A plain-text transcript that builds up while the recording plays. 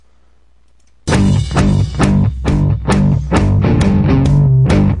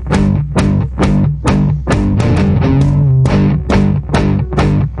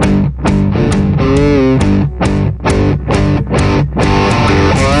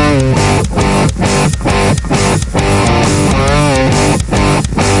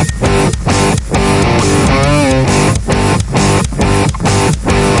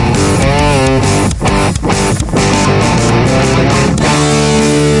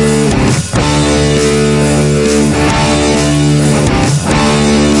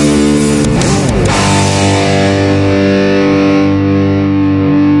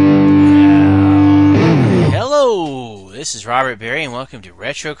welcome to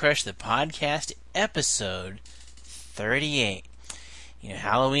Retro Crush, the podcast, episode 38.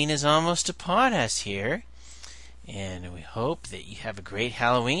 Halloween is almost upon us here, and we hope that you have a great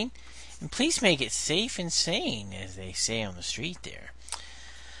Halloween, and please make it safe and sane, as they say on the street there.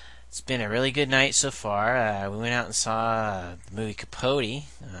 It's been a really good night so far. We went out and saw the movie Capote,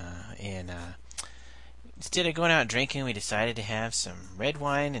 and instead of going out drinking, we decided to have some red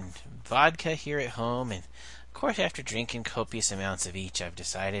wine and vodka here at home, and of course, after drinking copious amounts of each, I've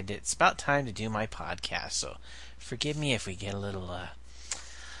decided it's about time to do my podcast, so forgive me if we get a little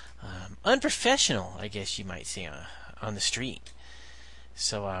unprofessional, I guess you might say, on the street.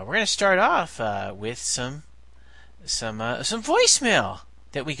 So we're going to start off with some voicemail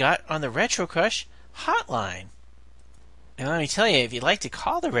that we got on the Retro Crush hotline. And let me tell you, if you'd like to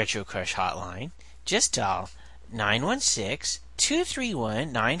call the Retro Crush hotline, just dial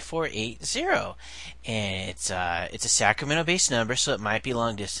 916-231-9480. And it's a Sacramento-based number, so it might be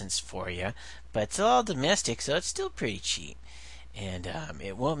long distance for you, but it's all domestic, so it's still pretty cheap. And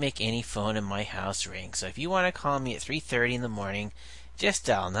it won't make any phone in my house ring. So if you want to call me at 3:30 in the morning, just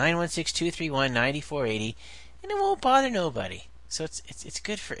dial 916-231-9480, and it won't bother nobody. So it's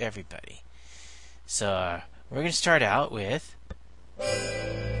good for everybody. So we're going to start out with...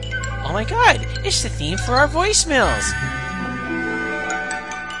 Oh my god, it's the theme for our voicemails.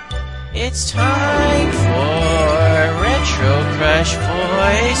 It's time for Retro Crush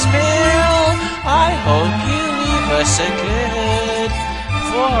voicemail. I hope you leave us a good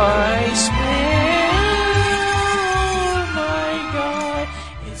voicemail. Oh my god,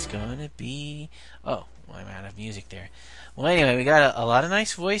 it's gonna be... Oh, well, I'm out of music there. Well, anyway, we got a lot of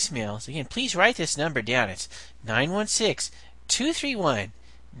nice voicemails. Again, please write this number down. It's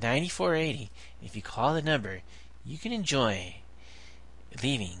 916-231-9480. If you call the number, you can enjoy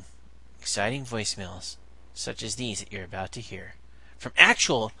leaving exciting voicemails such as these that you're about to hear from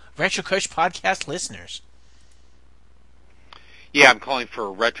actual Retro Crush podcast listeners. Yeah, I'm calling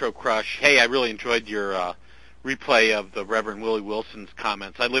for Retro Crush. Hey, I really enjoyed your replay of the Reverend Willie Wilson's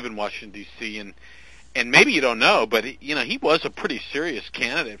comments. I live in Washington, D.C., and maybe you don't know, but he was a pretty serious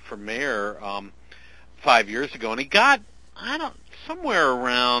candidate for mayor 5 years ago, and he got, somewhere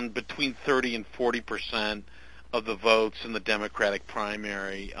around between 30 and 40% of the votes in the Democratic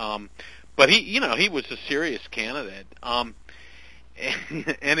primary. But he was a serious candidate.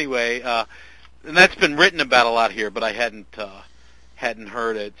 Anyway, and that's been written about a lot here, but I hadn't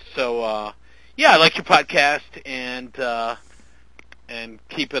heard it. So yeah, I like your podcast, and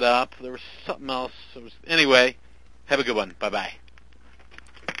keep it up. There was something else. Anyway, have a good one. Bye bye.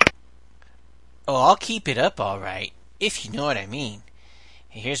 Oh, I'll keep it up, all right, if you know what I mean.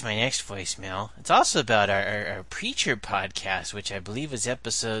 Here's my next voicemail. It's also about our Preacher podcast, which I believe was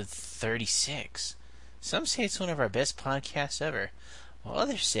episode 36. Some say it's one of our best podcasts ever, while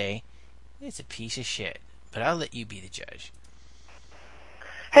others say it's a piece of shit. But I'll let you be the judge.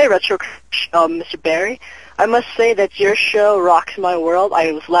 Hey, Retro Crush, Mr. Barry. I must say that your show rocks my world.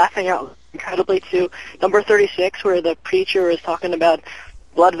 I was laughing out incredibly to number 36, where the preacher was talking about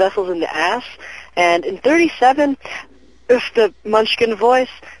blood vessels in the ass. And in 37... With the Munchkin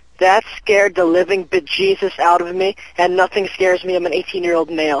voice, that scared the living bejesus out of me, and nothing scares me. I'm an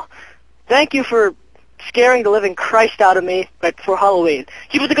 18-year-old male. Thank you for scaring the living Christ out of me right before Halloween.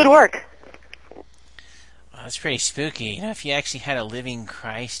 Keep up the good work. Well, that's pretty spooky. If you actually had a living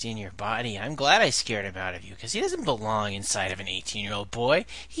Christ in your body, I'm glad I scared him out of you, because he doesn't belong inside of an 18-year-old boy.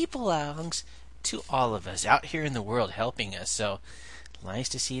 He belongs to all of us out here in the world helping us. So, nice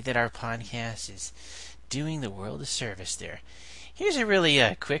to see that our podcast is doing the world a service there. Here's a really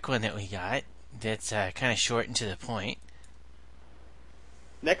quick one that we got that's kind of short and to the point.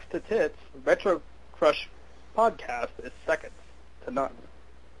 Next to tits, Retro Crush podcast is second to none.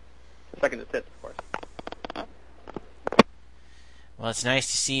 Second to tits, of course. Well, it's nice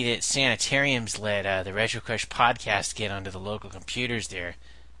to see that sanitariums let the Retro Crush podcast get onto the local computers there.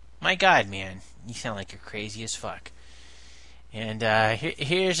 My God, man, you sound like you're crazy as fuck. And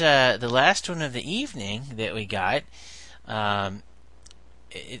here's the last one of the evening that we got.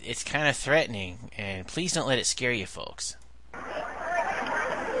 It's kind of threatening, and please don't let it scare you, folks.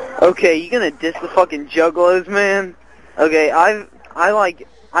 Okay, you gonna diss the fucking juggalos, man? Okay, I've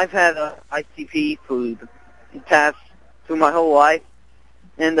had ICP for the past through my whole life,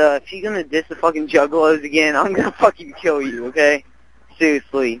 and if you're gonna diss the fucking juggalos again, I'm gonna fucking kill you. Okay,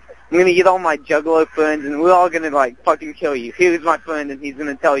 seriously. I'm gonna get all my juggalo friends, and we're all gonna, fucking kill you. Here's my friend, and he's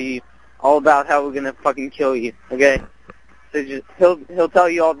gonna tell you all about how we're gonna fucking kill you, okay? So just, he'll tell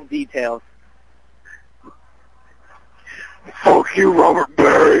you all the details. Fuck you, Robert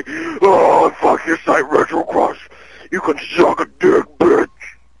Barry. Oh, fuck your site, Retro Crush. You can suck a dick, bitch.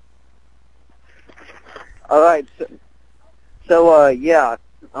 Alright, yeah,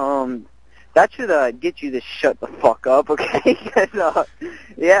 that should, get you to shut the fuck up, okay? 'Cause,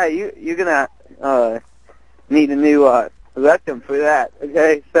 yeah, you're gonna, need a new, rectum for that,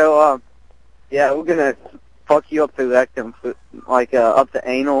 okay? So, yeah, we're gonna fuck you up the rectum, for, like, up the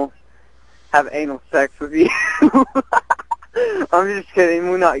anal, have anal sex with you. I'm just kidding,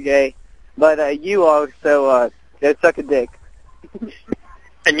 we're not gay. But, you are, so, yeah, suck a dick.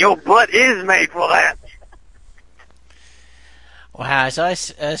 And your butt is made for that. Wow, it's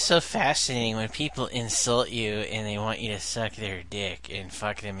always so fascinating when people insult you and they want you to suck their dick and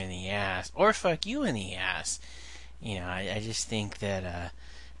fuck them in the ass, or fuck you in the ass. You know, I just think that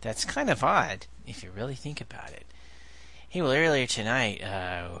that's kind of odd if you really think about it. Hey, well, earlier tonight,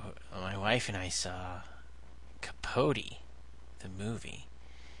 my wife and I saw Capote, the movie,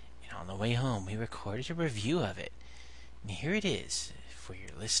 and on the way home we recorded a review of it. And here it is for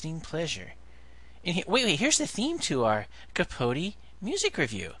your listening pleasure. And wait, here's the theme to our Capote music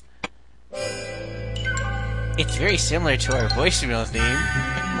review. It's very similar to our voicemail theme.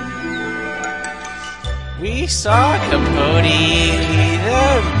 We saw Capote,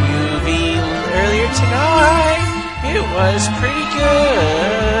 the movie, earlier tonight. It was pretty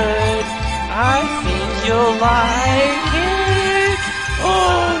good. I think you'll like it.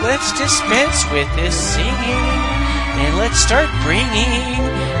 Oh, let's dispense with this singing, and let's start bringing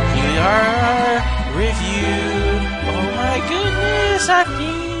you our review. Oh my goodness, I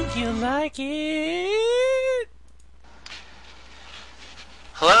think you'll like it.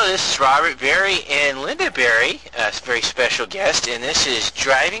 Hello, this is Robert Berry and Linda Berry, a very special guest, and this is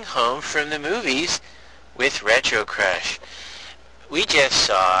Driving Home from the Movies with Retro Crush. We just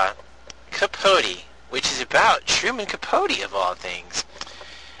saw Capote, which is about Truman Capote of all things.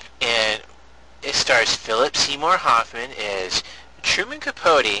 And it stars Philip Seymour Hoffman as Truman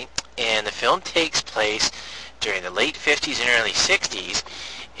Capote, and the film takes place during the late 50s and early 60s,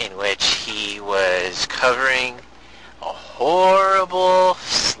 in which he was covering a horrible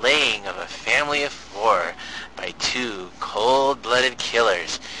slaying of a family of four by two cold-blooded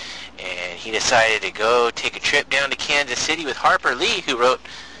killers. And he decided to go take a trip down to Kansas City with Harper Lee, who wrote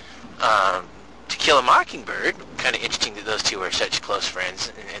To Kill a Mockingbird. Kind of interesting that those two are such close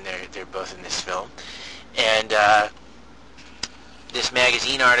friends, and they're both in this film. And this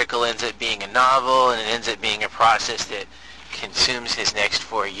magazine article ends up being a novel, and it ends up being a process that consumes his next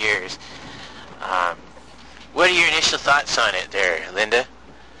 4 years. What are your initial thoughts on it there, Linda?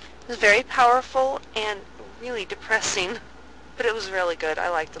 It was very powerful and really depressing, but it was really good. I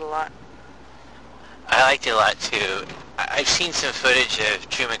liked it a lot. I liked it a lot, too. I've seen some footage of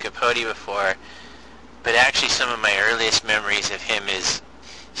Truman Capote before, but actually some of my earliest memories of him is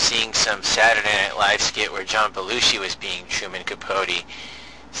seeing some Saturday Night Live skit where John Belushi was being Truman Capote.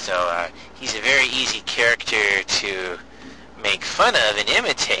 So he's a very easy character to make fun of and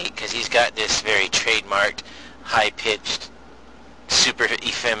imitate, because he's got this very trademarked, high-pitched, super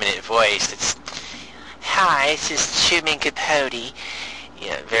effeminate voice that's, "Hi, this is Truman Capote."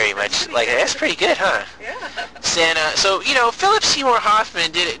 Yeah, very much like that. That's pretty good, huh? Yeah. So you know, Philip Seymour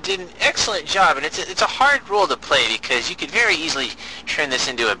Hoffman did an excellent job, and it's a hard role to play, because you could very easily turn this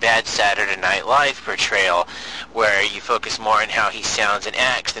into a bad Saturday Night Live portrayal, where you focus more on how he sounds and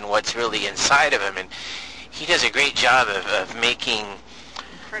acts than what's really inside of him. And he does a great job of making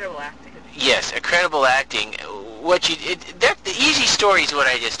Incredible acting. Yes, a credible acting. The easy story is what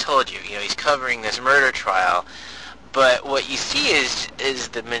I just told you. You know, he's covering this murder trial, but what you see is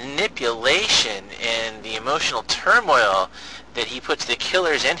the manipulation and the emotional turmoil that he puts the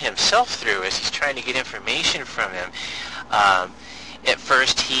killers and himself through as he's trying to get information from them. At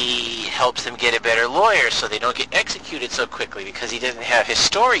first, he helps them get a better lawyer so they don't get executed so quickly, because he doesn't have his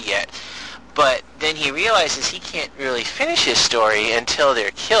story yet. But then he realizes he can't really finish his story until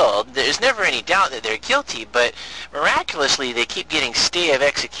they're killed. There's never any doubt that they're guilty, but miraculously they keep getting stay of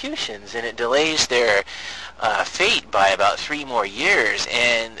executions, and it delays their fate by about 3 more years.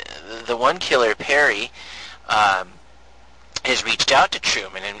 And the one killer, Perry, has reached out to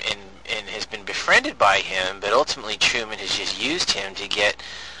Truman and has been befriended by him, but ultimately Truman has just used him to get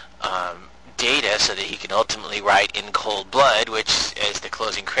data so that he can ultimately write In Cold Blood, which, as the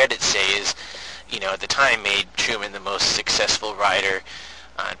closing credits say, is, you know, at the time made Truman the most successful writer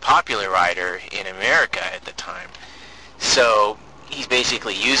and popular writer in America at the time. So he's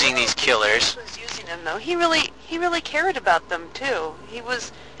basically using these killers. He was using them, though. He really cared about them too.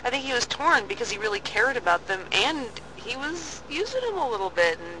 I think he was torn because he really cared about them, and he was using them a little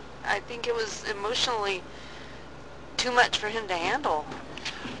bit, and I think it was emotionally too much for him to handle.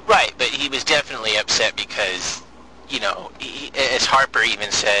 Right, but he was definitely upset because as Harper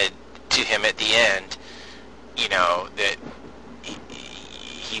even said to him at the end, that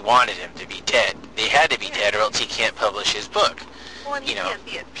he wanted him to be dead. They had to be dead, or else he can't publish his book. Well, and he can't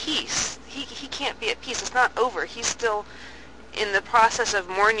be at peace. He can't be at peace. It's not over. He's still in the process of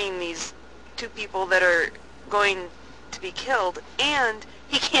mourning these two people that are going to be killed, and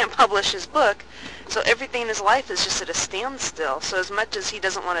he can't publish his book. So everything in his life is just at a standstill. So as much as he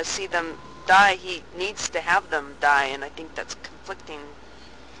doesn't want to see them die, he needs to have them die, and I think that's conflicting.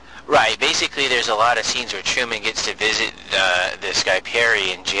 Right. Basically, there's a lot of scenes where Truman gets to visit this guy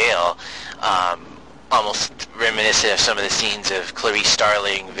Perry in jail, almost reminiscent of some of the scenes of Clarice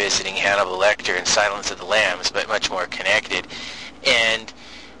Starling visiting Hannibal Lecter in Silence of the Lambs, but much more connected. And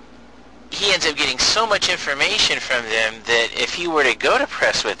he ends up getting so much information from them that if he were to go to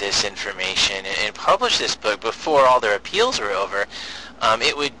press with this information and publish this book before all their appeals were over,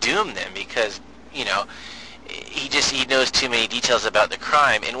 it would doom them because, he knows too many details about the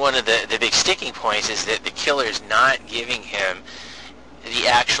crime. And one of the big sticking points is that the killer's not giving him the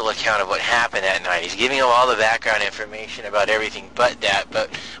actual account of what happened that night. He's giving him all the background information about everything but that, but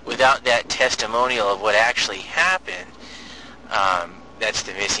without that testimonial of what actually happened, that's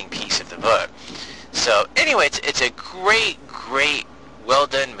the missing piece of the book. So anyway, it's a great,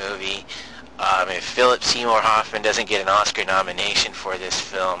 well-done movie. If Philip Seymour Hoffman doesn't get an Oscar nomination for this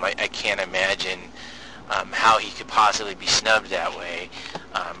film, I can't imagine how he could possibly be snubbed that way.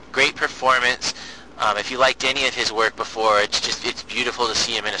 Great performance. If you liked any of his work before, it's beautiful to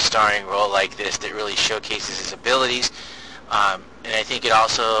see him in a starring role like this that really showcases his abilities. And I think it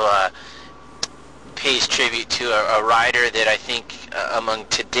also pays tribute to a writer that I think among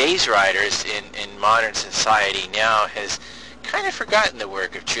today's writers in modern society now has kind of forgotten the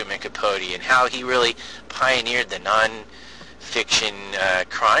work of Truman Capote and how he really pioneered the non-fiction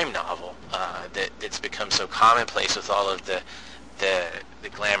crime novel that's become so commonplace with all of the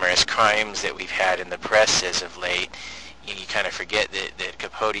glamorous crimes that we've had in the press as of late. You kind of forget that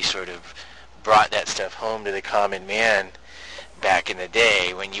Capote sort of brought that stuff home to the common man back in the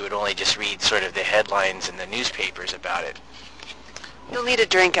day when you would only just read sort of the headlines in the newspapers about it. You'll need a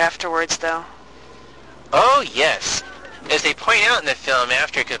drink afterwards, though. Oh, yes. As they point out in the film,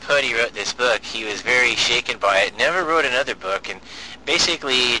 after Capote wrote this book, he was very shaken by it, never wrote another book, and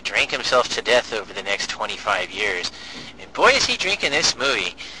basically drank himself to death over the next 25 years. And boy, is he drinking this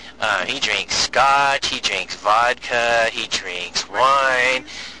movie. He drinks scotch, he drinks vodka, he drinks wine,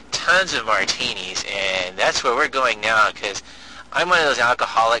 tons of martinis, and that's where we're going now, because I'm one of those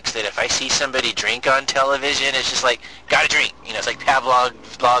alcoholics that if I see somebody drink on television, it's just like, gotta drink. It's like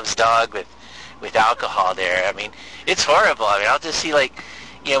Pavlov's dog with alcohol there. I mean, it's horrible. I mean, I'll just see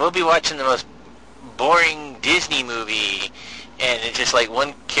we'll be watching the most boring Disney movie, and it's just like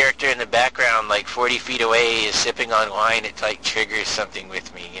one character in the background, like 40 feet away, is sipping on wine. It like triggers something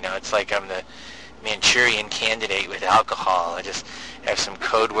with me. It's like I'm the Manchurian Candidate with alcohol. I just have some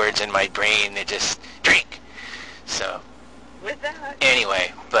code words in my brain that just drink. So. With that.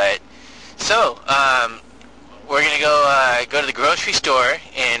 Anyway, we're gonna go to the grocery store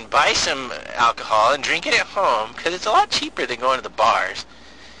and buy some alcohol and drink it at home because it's a lot cheaper than going to the bars.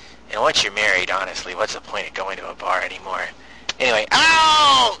 And once you're married, honestly, what's the point of going to a bar anymore? Anyway,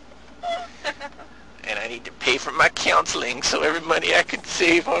 ow! And I need to pay for my counseling, so every money I can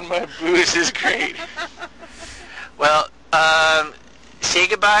save on my booze is great. Well, say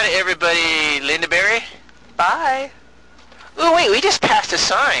goodbye to everybody, Linda Berry. Bye. Oh, wait, we just passed a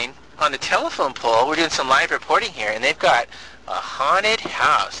sign on the telephone pole. We're doing some live reporting here, and they've got a haunted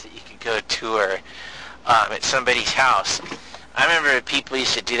house that you can go tour at somebody's house. I remember people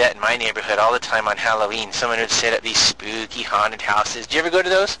used to do that in my neighborhood all the time on Halloween. Someone would set up these spooky haunted houses. Did you ever go to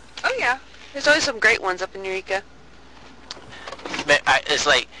those? Oh, yeah. There's always some great ones up in Eureka. It's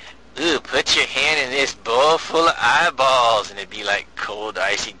like, ooh, put your hand in this bowl full of eyeballs, and it'd be like cold,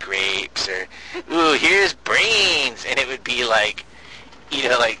 icy grapes, or, ooh, here's brains, and it would be like,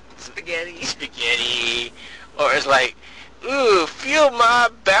 like spaghetti, or it's like, ooh, feel my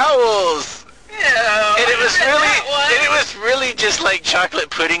bowels. Yeah, and it was really just like chocolate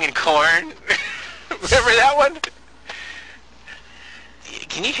pudding and corn. Remember that one?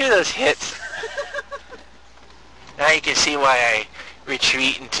 Can you hear those hits? Now you can see why I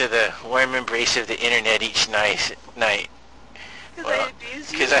retreat into the warm embrace of the internet each night.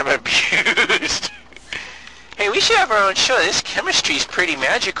 Because I'm abused. Hey, we should have our own show. This chemistry's pretty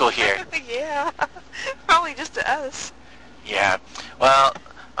magical here. Yeah, probably just to us. Yeah. Well,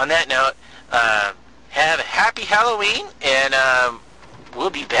 on that note, have a happy Halloween, and we'll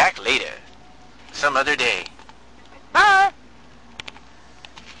be back later, some other day. Bye.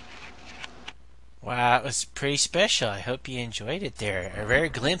 Wow, it was pretty special. I hope you enjoyed it there. A rare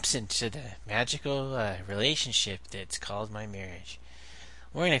glimpse into the magical relationship that's called my marriage.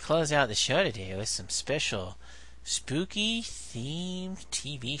 We're going to close out the show today with some special spooky themed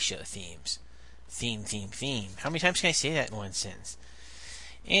TV show themes. Theme. How many times can I say that in one sentence?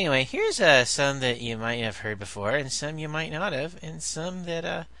 Anyway, here's some that you might have heard before, and some you might not have, and some that,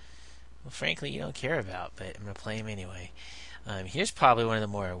 well, frankly, you don't care about, but I'm going to play them anyway. Here's probably one of the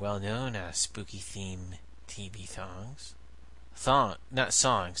more well-known spooky theme TV songs. Not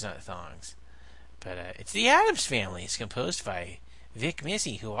songs, not thongs. But it's The Addams Family. It's composed by Vic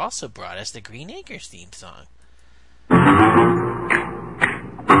Mizzy, who also brought us the Green Acres theme song.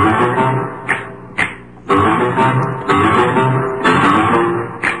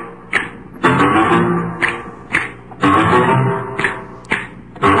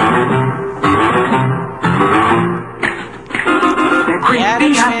 The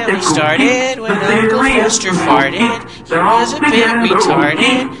Addams Family started when Uncle Foster farted. He was a bit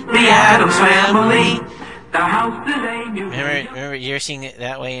retarded. The Addams Family. Remember you ever sing it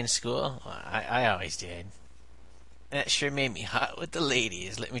that way in school? Well, I always did. That sure made me hot with the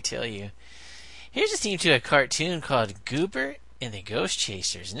ladies, let me tell you. Here's a theme to a cartoon called Goober and the Ghost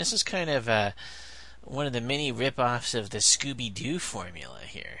Chasers, and this is kind of one of the many rip-offs of the Scooby-Doo formula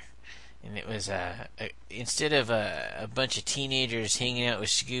here. And it was instead of a bunch of teenagers hanging out with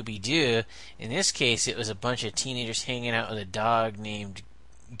Scooby-Doo, in this case it was a bunch of teenagers hanging out with a dog named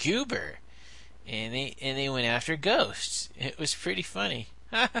Goober. And they went after ghosts. It was pretty funny.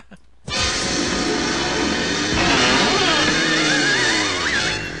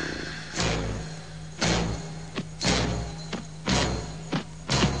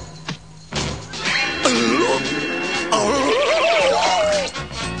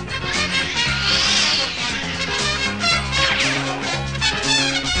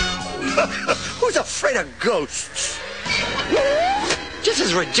 Who's afraid of ghosts? This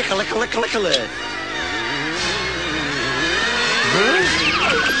is ridiculous.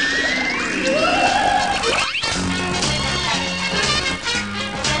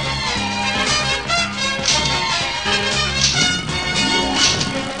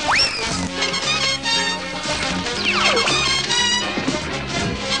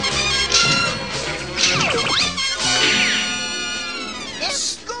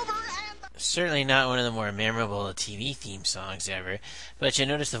 Certainly not one of the more memorable TV theme songs ever, but you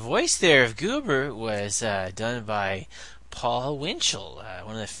notice the voice there of Goober was done by Paul Winchell,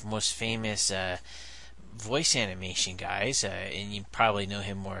 one of the most famous voice animation guys, and you probably know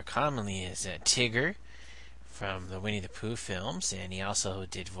him more commonly as Tigger from the Winnie the Pooh films, and he also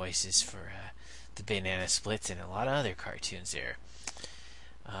did voices for the Banana Splits and a lot of other cartoons there.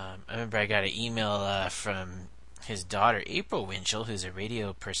 I remember I got an email from his daughter April Winchell, who's a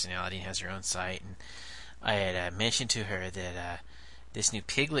radio personality and has her own site, and I had mentioned to her that this new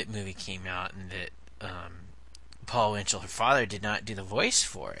Piglet movie came out, and that Paul Winchell, her father, did not do the voice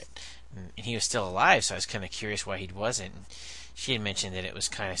for it, and he was still alive, so I was kind of curious why he wasn't. And she had mentioned that it was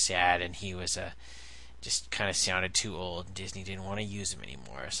kind of sad, and he was just kind of sounded too old, and Disney didn't want to use him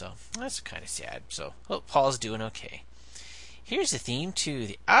anymore, so that's kind of sad. So hope Paul's doing okay. Here's the theme to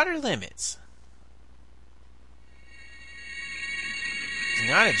The Outer Limits. Do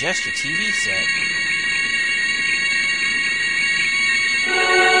not adjust your TV set.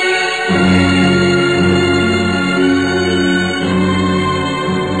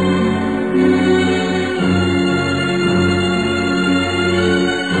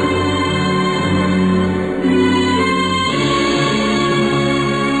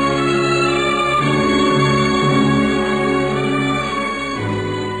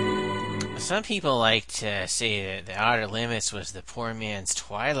 Some people like to say that The Outer Limits was the poor man's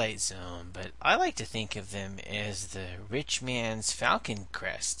Twilight Zone, but I like to think of them as the rich man's Falcon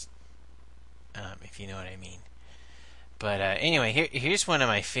Crest, if you know what I mean. But anyway, here's one of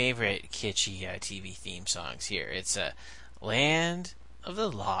my favorite kitschy TV theme songs here. It's Land of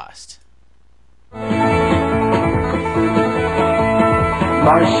the Lost. Marshall,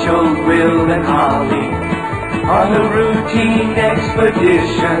 Will, and Holly on a routine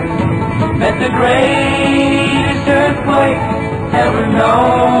expedition met the greatest earthquake ever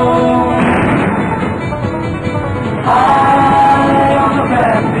known. High on the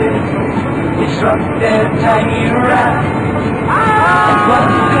rapids, it struck their tiny raft and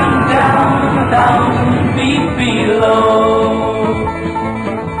plunged them down 1,000 feet below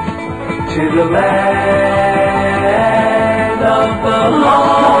to the land of the lost.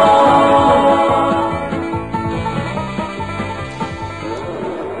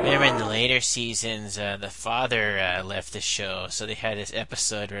 seasons, the father left the show, so they had this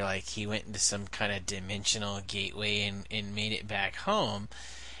episode where like he went into some kind of dimensional gateway and made it back home,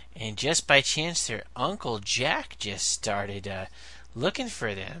 and just by chance their uncle Jack just started looking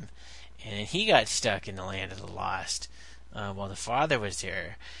for them, and he got stuck in the land of the lost while the father was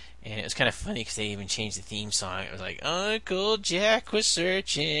there. And it was kind of funny because they even changed the theme song. It was like, Uncle Jack was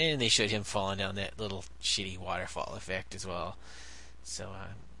searching. And they showed him falling down that little shitty waterfall effect as well. So,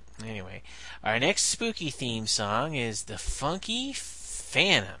 anyway. Our next spooky theme song is The Funky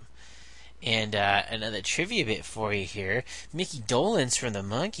Phantom. And another trivia bit for you here. Mickey Dolenz from the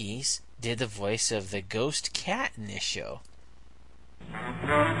Monkees did the voice of the ghost cat in this show.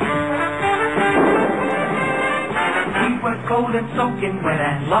 We were cold and soaking wet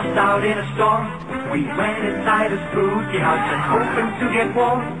and lost out in a storm. We went inside a spooky house and hoping to get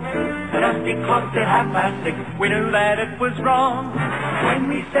warm. The dusty clock at 6:30, we knew that it was wrong. When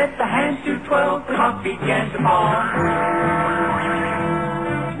we set the hands to 12, the clock began to fall.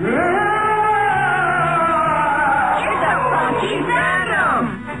 It's a funky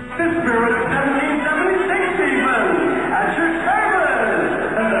phantom! The spirit of 1776 even! At your service!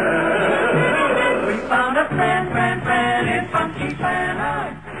 We found a friend in Funky Phantom.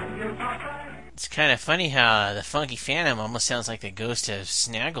 It's kind of funny how the Funky Phantom almost sounds like the ghost of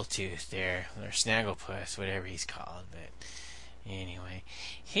Snaggletooth there, or Snagglepuss, whatever he's called. But anyway,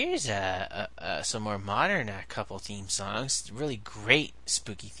 here's some more modern couple theme songs. Really great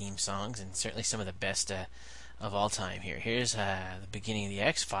spooky theme songs, and certainly some of the best of all time here. Here's the beginning of the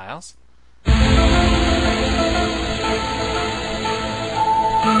X-Files.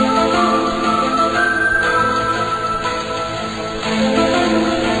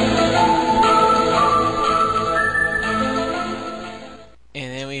 And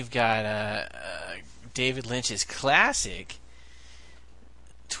then we've got David Lynch's classic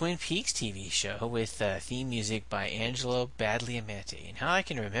Twin Peaks TV show with theme music by Angelo Badalamenti. And how I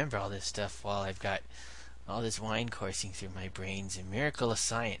can remember all this stuff while I've got all this wine coursing through my brain's a miracle of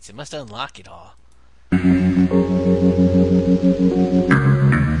science. It must unlock it all.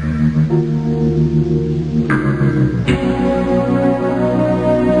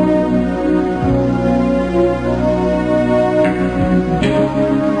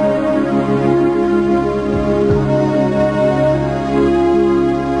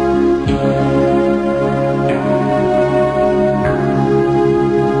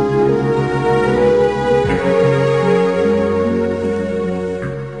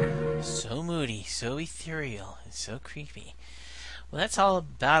 Ethereal and so creepy. Well, that's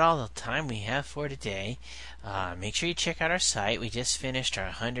about all the time we have for today. Make sure you check out our site. We just finished our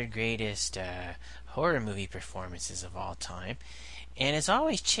 100 greatest horror movie performances of all time. And as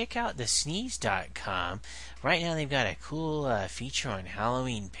always, check out thesneeze.com. Right now they've got a cool feature on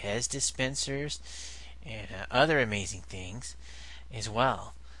Halloween Pez dispensers and other amazing things as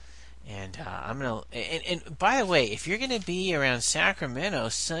well. And and by the way, if you're gonna be around Sacramento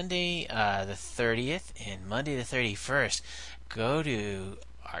Sunday the 30th and Monday the 31st, go to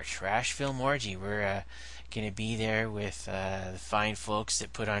our Trash Film Orgy. We're gonna be there with the fine folks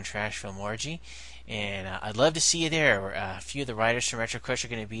that put on Trash Film Orgy, and I'd love to see you there. A few of the writers from retroCRUSH are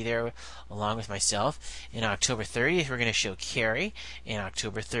going to be there along with myself. In October 30th, we're going to show Carrie. And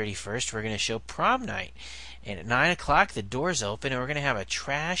October 31st, we're going to show Prom Night. And at 9 o'clock, the doors open, and we're going to have a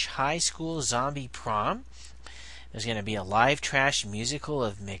trash high school zombie prom. There's going to be a live trash musical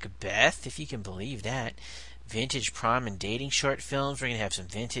of Macbeth, if you can believe that. Vintage prom and dating short films. We're going to have some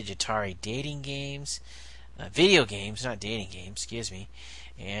vintage Atari dating games. Video games, not dating games, excuse me.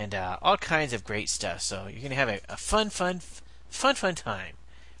 And all kinds of great stuff. So you're going to have a fun time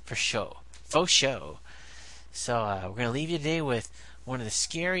for show. Faux show. So we're going to leave you today with one of the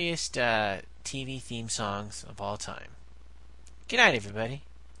scariest TV theme songs of all time. Good night, everybody.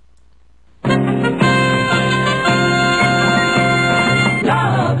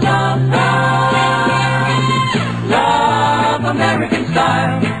 Love, love, love, love American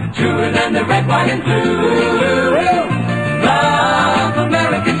style, truer than the red, white, and blue. Love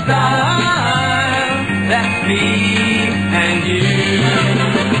American style, that's me and you.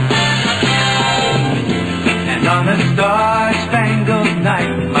 And on a star-spangled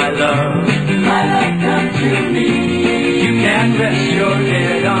night, my love, come to me. You can rest your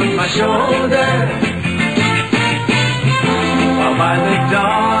head on my shoulder, while by the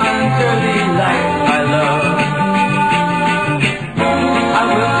dawn's early light, my love, I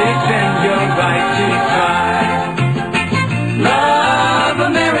will defend your right to try. Love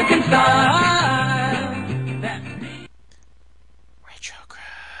American style. That's me.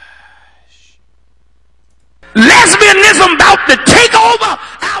 retroCRUSH. Lesbianism about to take over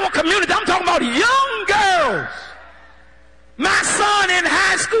our community. I'm talking about My son in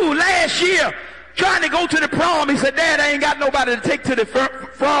high school last year trying to go to the prom, he said, Dad, I ain't got nobody to take to the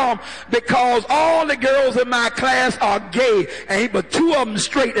prom because all the girls in my class are gay, but 2 of them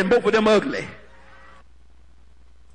straight and both of them ugly.